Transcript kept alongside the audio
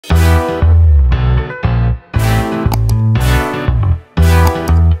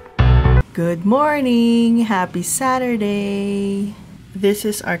Good morning! Happy Saturday! This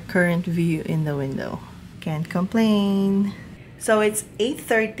is our current view in the window. Can't complain. So it's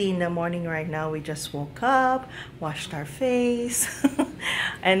 8:30 in the morning right now. We just woke up, washed our face,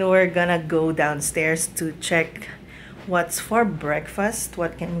 and we're gonna go downstairs to check what's for breakfast.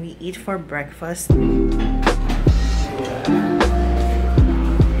 What can we eat for breakfast?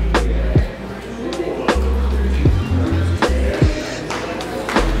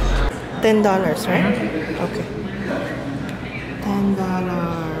 $10, right? Okay. $10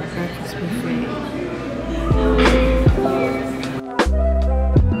 breakfast buffet.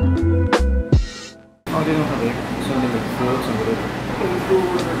 Oh, they don't have it. It's only with fruits and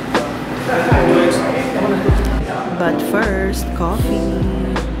But first, coffee.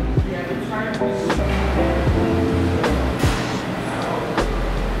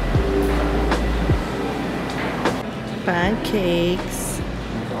 Pancakes.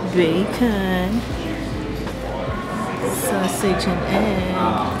 Bacon, sausage and egg,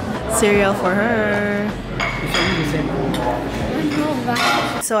 cereal for her.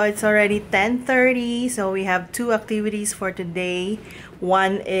 So it's already 10:30, so we have two activities for today.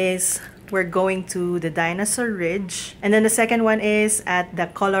 One is we're going to the Dinosaur Ridge, and then the second one is at the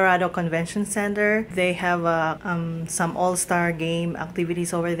Colorado Convention Center. They have some all-star game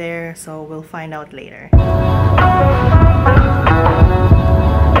activities over there, so we'll find out later.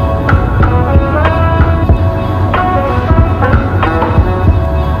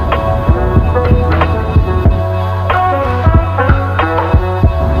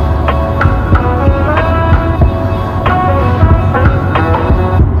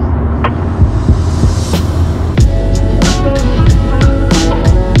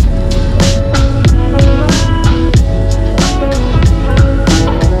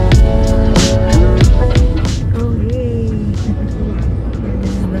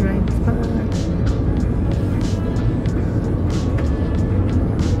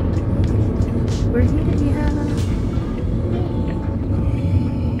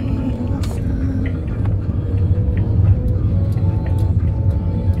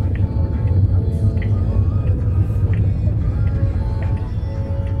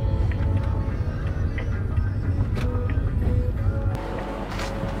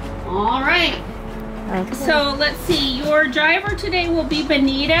 So let's see, your driver today will be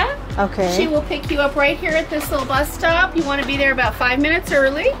Benita. Okay. She will pick you up right here at this little bus stop. You want to be there about 5 minutes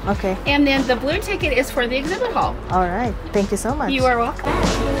early. Okay. And then the blue ticket is for the exhibit hall. All right. Thank you so much. You are welcome.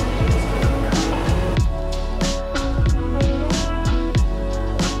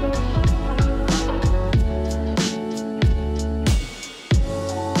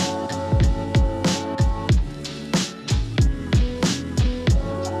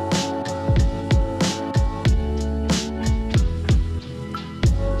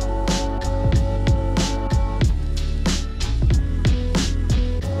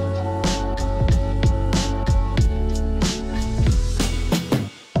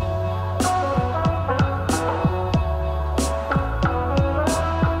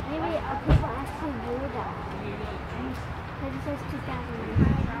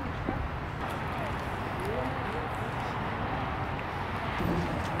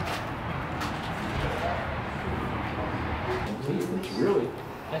 Really?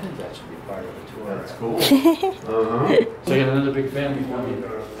 I think that should be part of the tour. That's cool. So I got another big family for me.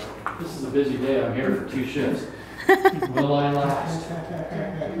 This is a busy day. I'm here for 2 shifts. Will I last?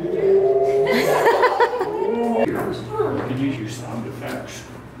 You can use your sound effects.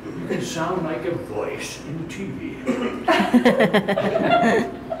 You can sound like a voice in TV.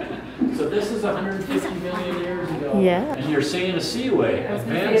 So this is 150 million years ago. Yeah. And you're seeing a seaway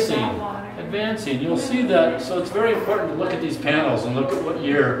advancing. You'll see that. So it's very important to look at these panels and look at what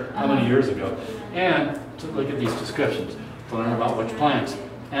year, how many years ago, and to look at these descriptions to learn about which plants,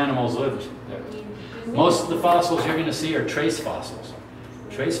 animals lived there. Most of the fossils you're going to see are trace fossils.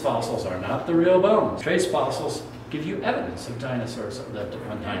 Trace fossils are not the real bones. Trace fossils give you evidence of dinosaurs that lived at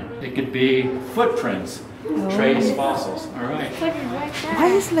one time. It could be footprints, trace fossils. All right. Why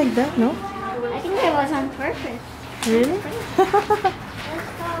is it like that, no? I think it was on purpose. Really?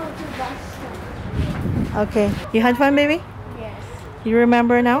 Okay. You had fun, baby? Yes. You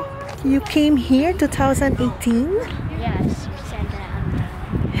remember now? You came here 2018? Yes, you said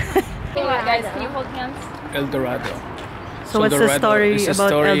that. Guys, can you hold hands? El Dorado. So what's the story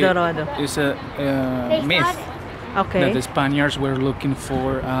about El Dorado? It's a myth Okay. that the Spaniards were looking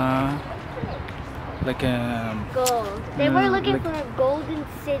for like a Gold. They were looking for a golden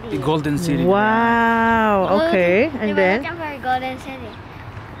city. the golden city. Wow. Okay. They And were then? looking for a golden city.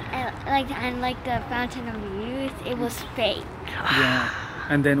 And like the Fountain of Youth, it was fake. Yeah.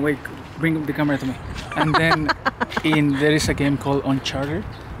 And then wait, bring the camera to me. And then there is a game called Uncharted.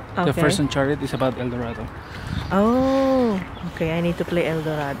 The Okay. first Uncharted is about El Dorado. Oh, okay. I need to play El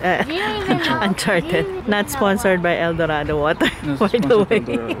Dorado. Do you even know? Uncharted. Do you even Not know sponsored by El Dorado Water, No, by sponsored the El way.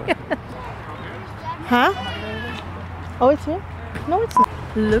 Dorado. Huh? Oh, it's here? No, it's not.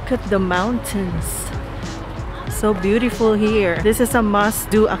 Look at the mountains. So beautiful here. This is a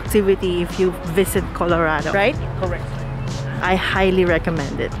must-do activity if you visit Colorado, right? Correct. I highly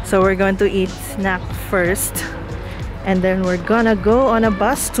recommend it. So we're going to eat snack first, and then we're gonna go on a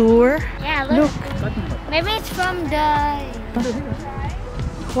bus tour. Yeah, Look. Maybe it's from the...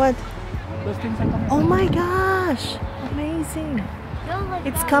 What? Those things are coming. Oh my gosh! Amazing. Don't look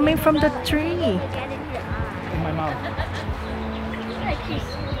It's down, coming look from the down. tree. Get in your eye. In my mouth.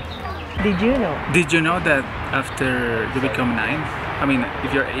 Did you know? Did you know that after you become 9, I mean,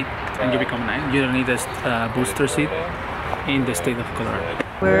 if you're 8 and you become 9, you don't need a booster seat in the state of Colorado.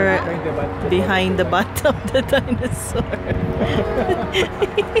 We're behind the butt of the dinosaur.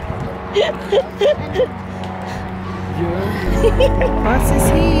 Bus is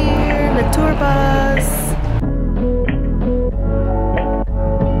here, the tour bus.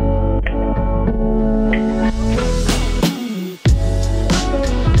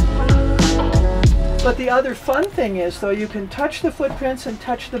 But the other fun thing is, though, you can touch the footprints and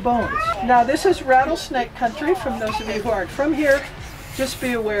touch the bones. Now, this is rattlesnake country. From those of you who aren't from here, just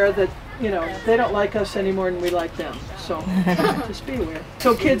be aware that, you know, they don't like us any more than we like them. So just be aware.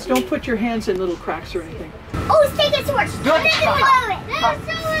 So kids, don't put your hands in little cracks or anything. Oh, Stegosaurus! Good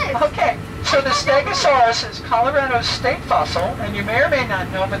job. Okay, so the Stegosaurus is Colorado's state fossil, and you may or may not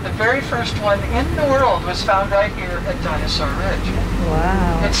know, but the very first one in the world was found right here at Dinosaur Ridge.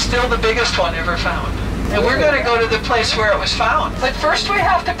 Wow. It's still the biggest one ever found. And we're going to go to the place where it was found. But first we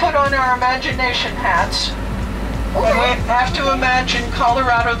have to put on our imagination hats. And we have to imagine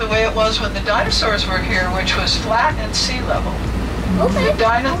Colorado the way it was when the dinosaurs were here, which was flat and sea level. Okay.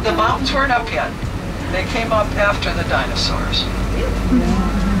 The mountains weren't up yet. They came up after the dinosaurs.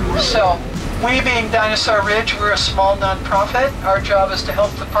 So, we being Dinosaur Ridge, we're a small nonprofit. Our job is to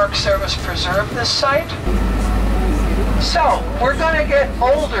help the Park Service preserve this site. So, we're going to get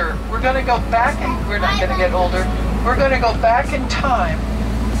older. We're going to go back, and we're not going to get older. We're going to go back in time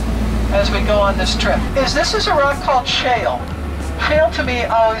as we go on this trip. This is a rock called shale. Shale to me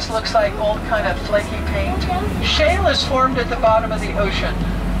always looks like old kind of flaky paint. Shale is formed at the bottom of the ocean.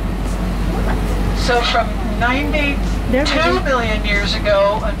 So from 92 million years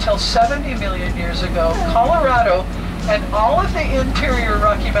ago until 70 million years ago, Colorado and all of the interior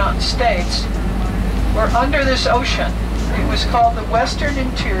Rocky Mountain states were under this ocean. It was called the Western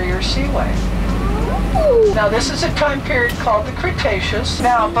Interior Seaway. Now this is a time period called the Cretaceous.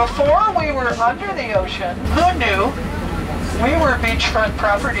 Now before we were under the ocean, who knew? We were beachfront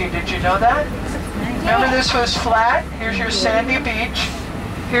property, did you know that? Remember this was flat, here's your sandy beach,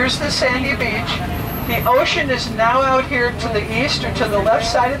 here's the sandy beach. The ocean is now out here to the east or to the left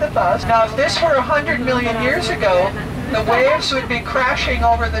side of the bus. Now if this were 100 million years ago, the waves would be crashing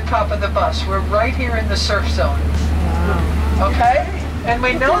over the top of the bus. We're right here in the surf zone. Okay? And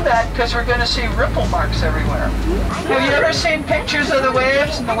we know that because we're going to see ripple marks everywhere. Have you ever seen pictures of the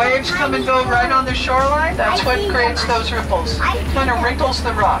waves and the waves come and go right on the shoreline? That's what creates those ripples. It kind of wrinkles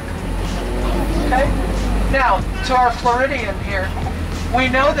the rock. Okay? Now, to our Floridian here, we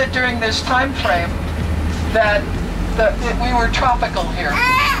know that during this time frame that we were tropical here.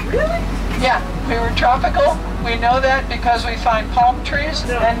 Really? Yeah, we were tropical. We know that because we find palm trees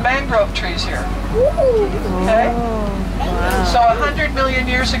and mangrove trees here. Okay? So 100 million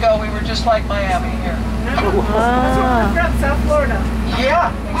years ago, we were just like Miami here. Ah. South Florida.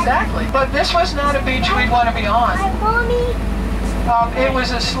 Yeah, exactly. But this was not a beach we'd want to be on. It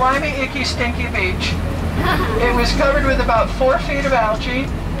was a slimy, icky, stinky beach. It was covered with about 4 feet of algae.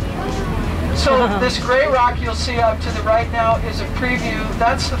 So this gray rock you'll see out to the right now is a preview.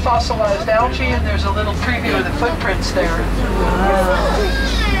 That's the fossilized algae, and there's a little preview of the footprints there.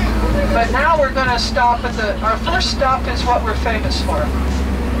 But now we're going to stop at our first stop is what we're famous for.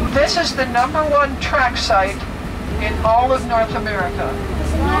 This is the #1 track site in all of North America.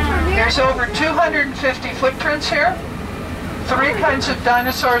 There's over 250 footprints here. 3 kinds of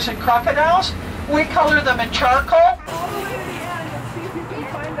dinosaurs and crocodiles. We color them in charcoal.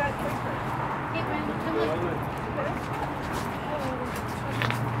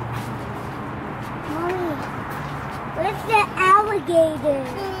 What's the alligator?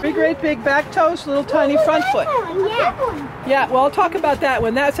 3 great big back toes, little tiny front foot. Yeah. Yeah, well, I'll talk about that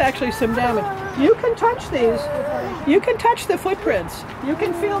when that's actually some damage. You can touch these. You can touch the footprints. You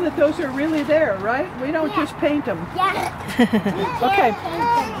can feel that those are really there, right? We don't just paint them. Yeah. Okay.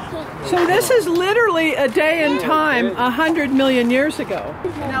 So this is literally a day in time 100 million years ago.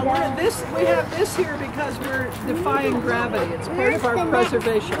 Now we have this here because we're defying gravity. It's part of our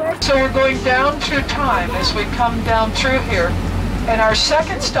preservation. So we're going down through time as we come down through here. And our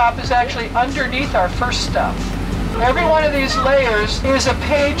second stop is actually underneath our first stop. Every one of these layers is a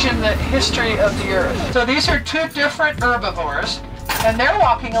page in the history of the Earth. So these are two different herbivores, and they're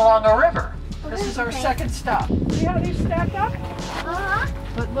walking along a river. This is our second stop. See how these stack up? Uh-huh.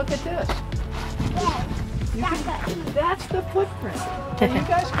 But look at this. Yeah. That's the footprint. And you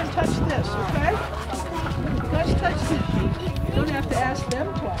guys can touch this, okay? You guys touch this. You don't have to ask them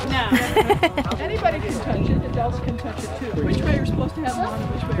twice. No. Anybody can touch it. Adults can touch it too. Which way you're supposed to have them on,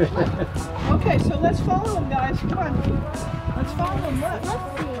 which way you're not. Okay, so let's follow them, guys. Come on. Let's follow them.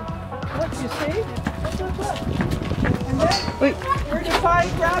 Look, you see? Look. And then we're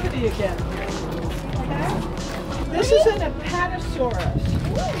defying gravity again. Okay? This is an Apatosaurus.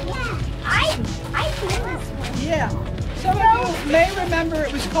 I feel this one. Yeah. Some of you may remember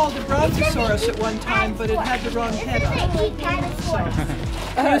it was called the Brontosaurus at one time, but it had the wrong head on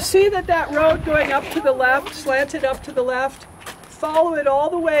it. You see that road going up to the left, slanted up to the left? Follow it all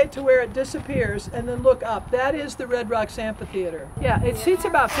the way to where it disappears and then look up. That is the Red Rocks Amphitheater. Yeah, it seats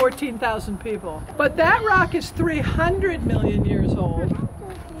about 14,000 people. But that rock is 300 million years old.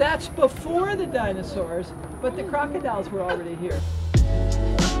 That's before the dinosaurs, but the crocodiles were already here.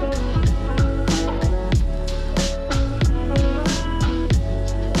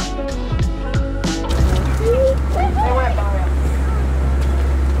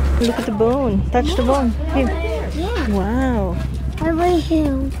 Look at the bone. Touch the bone. Here. Wow. I want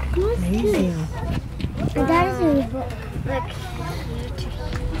him. Amazing. And that is like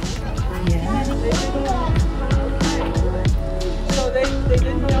Yeah. So they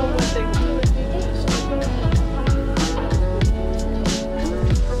didn't know what they were doing.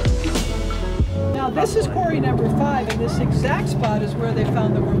 Now this is quarry number 5, and this exact spot is where they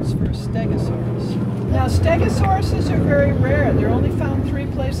found the world's first stegosaurus. Now stegosauruses are very rare. They're only found 3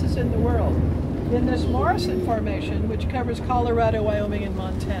 places in the world. In this Morrison Formation, which covers Colorado, Wyoming, and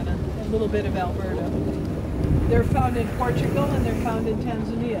Montana, a little bit of Alberta. They're found in Portugal and they're found in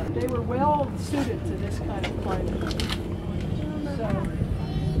Tanzania. They were well suited to this kind of climate. So,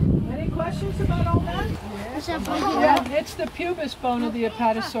 any questions about all that? Yeah, it's the pubis bone of the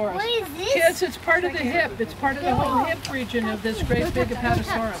Apatosaurus. What is this? Kids, it's part of the hip. It's part of the whole hip region of this great big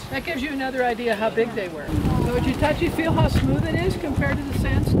Apatosaurus. That gives you another idea how big they were. So would you touch, you feel how smooth it is compared to the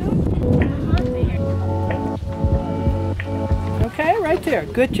sandstone? Okay, right there.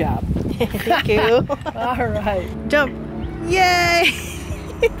 Good job. Thank you. All right. Jump. Yay!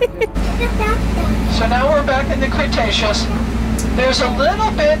 So now we're back in the Cretaceous. There's a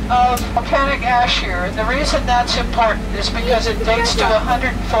little bit of volcanic ash here, and the reason that's important is because it dates to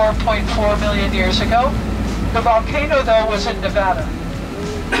 104.4 million years ago. The volcano, though, was in Nevada,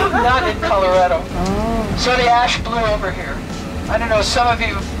 not in Colorado. So the ash blew over here. I don't know, some of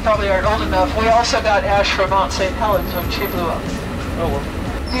you probably aren't old enough. We also got ash from Mount St. Helens when she blew up. Oh, well.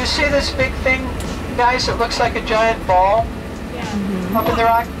 You see this big thing, guys? It looks like a giant ball up in the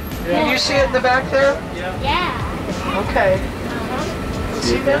rock. Yeah. Can you see it in the back there? Yeah. Okay.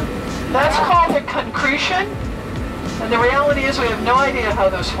 See that? That's called a concretion. And the reality is we have no idea how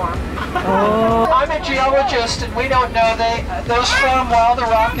those form. I'm a geologist and we don't know. Those form while the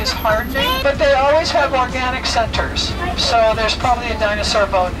rock is hardening, but they always have organic centers. So there's probably a dinosaur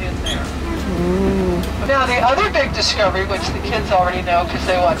bone in there. Now the other big discovery, which the kids already know because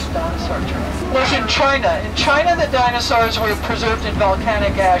they watch Dinosaur Ridge, was in China. In China the dinosaurs were preserved in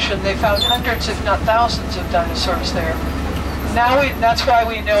volcanic ash and they found hundreds if not thousands of dinosaurs there. Now that's why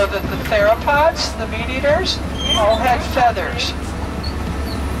we know that the theropods, the meat eaters, all had feathers.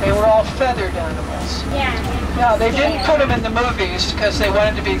 They were all feathered animals. Yeah. Now, they didn't put them in the movies because they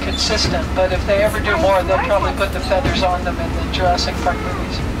wanted to be consistent, but if they ever do more, they'll probably put the feathers on them in the Jurassic Park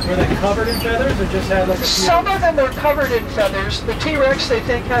movies. Were they covered in feathers or just had like a few? Some of them were covered in feathers. The T-Rex, they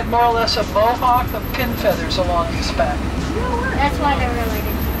think, had more or less a mohawk of pin feathers along its back. That's why they're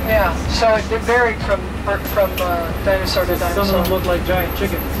related. Yeah, so it varied from dinosaur to dinosaur. Some of them looked like giant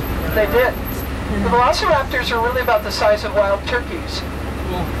chickens. They did. The velociraptors are really about the size of wild turkeys.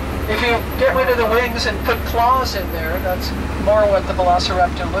 If you get rid of the wings and put claws in there, that's more what the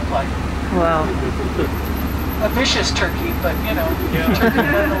velociraptor looked like. Wow. A vicious turkey, but you know, turkey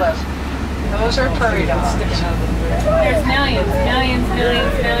nonetheless. Those are prairie dogs. There's millions of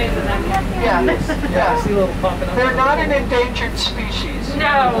them. Yeah, yeah. I see a little popping up. They're not an endangered species.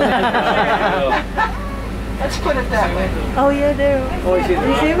 No. Let's put it that way. Oh, you do.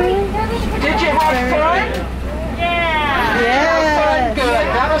 You see me? Did you have fun? Yes. Fun, good.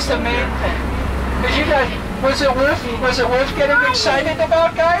 That was the main thing. Cause you guys, was it worth getting excited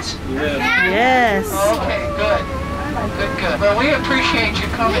about, guys? Yes. Okay, good. Good. Well, we appreciate you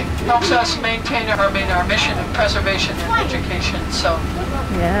coming. Helps us maintain our mission of preservation and education. So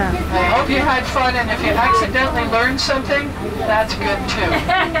Yeah. I hope you had fun, and if you accidentally learned something, that's good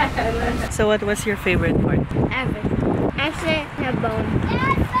too. So what was your favorite part? Everything. Except the bone.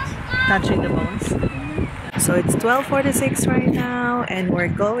 Touching the bones. So it's 12:46 right now, and we're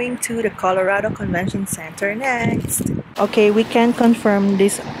going to the Colorado Convention Center next. Okay, we can confirm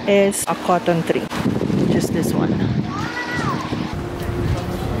this is a cotton tree. Just this one.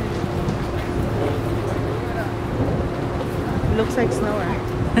 Looks like snow, right?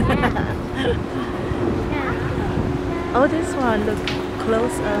 Oh, this one. Look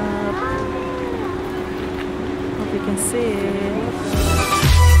close up. Hope you can see it.